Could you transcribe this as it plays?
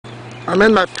I'm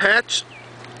in my patch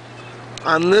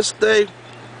on this day,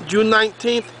 June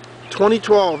 19th,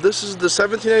 2012. This is the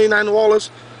 1789 Wallace,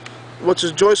 which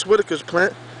is Joyce Whitaker's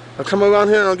plant. I'll come around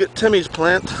here and I'll get Timmy's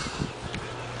plant.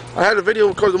 I had a video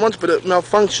recorded once, but it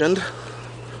malfunctioned.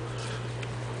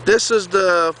 This is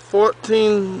the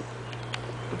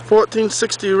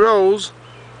 1460 Rose.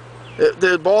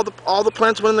 All the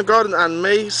plants went in the garden on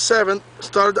May 7th,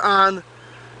 started on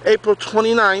April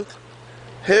 29th.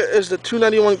 Here is the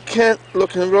 291 Kent,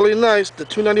 looking really nice. The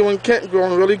 291 Kent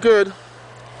growing really good.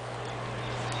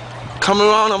 Come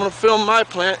around, I'm going to film my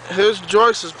plant. Here's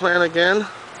Joyce's plant again.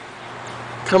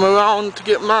 Come around to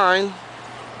get mine.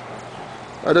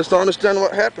 I just don't understand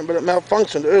what happened, but it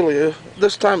malfunctioned earlier.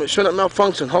 This time it shouldn't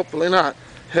malfunction, hopefully not.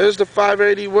 Here's the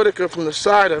 580 Whitaker from the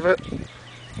side of it.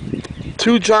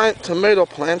 Two giant tomato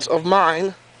plants of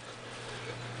mine.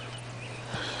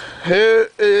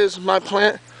 Here is my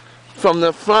plant from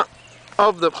the front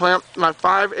of the plant, my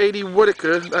 580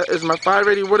 Whitaker. That is my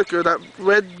 580 Whitaker. That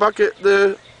red bucket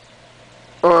there,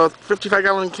 or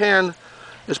 55-gallon can,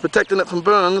 is protecting it from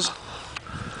burns.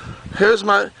 Here's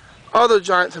my other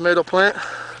giant tomato plant.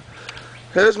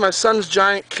 Here's my son's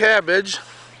giant cabbage.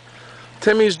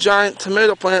 Timmy's giant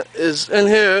tomato plant is in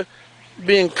here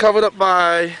being covered up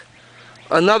by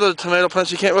another tomato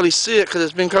plant. You can't really see it because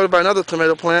it's being covered by another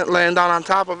tomato plant laying down on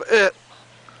top of it.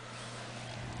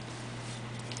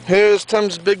 Here's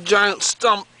Tim's big giant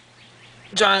stump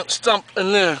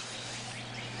in there.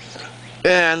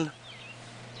 And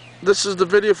this is the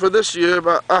video for this year,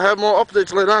 but I have more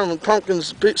updates later on with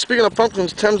pumpkins. Speaking of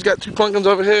pumpkins, Tim's got two pumpkins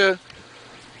over here.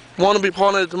 One will be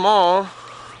pollinated tomorrow.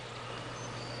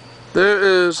 There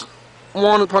is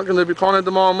one pumpkin to be pollinated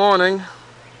tomorrow morning.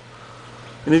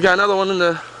 And you got another one in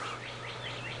the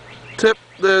tip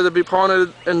there to be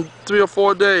pollinated in 3 or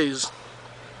 4 days.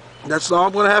 That's all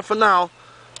I'm going to have for now.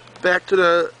 Back to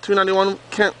the 291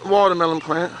 Kent watermelon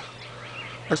plant.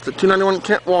 That's the 291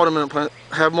 Kent watermelon plant.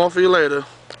 Have more for you later.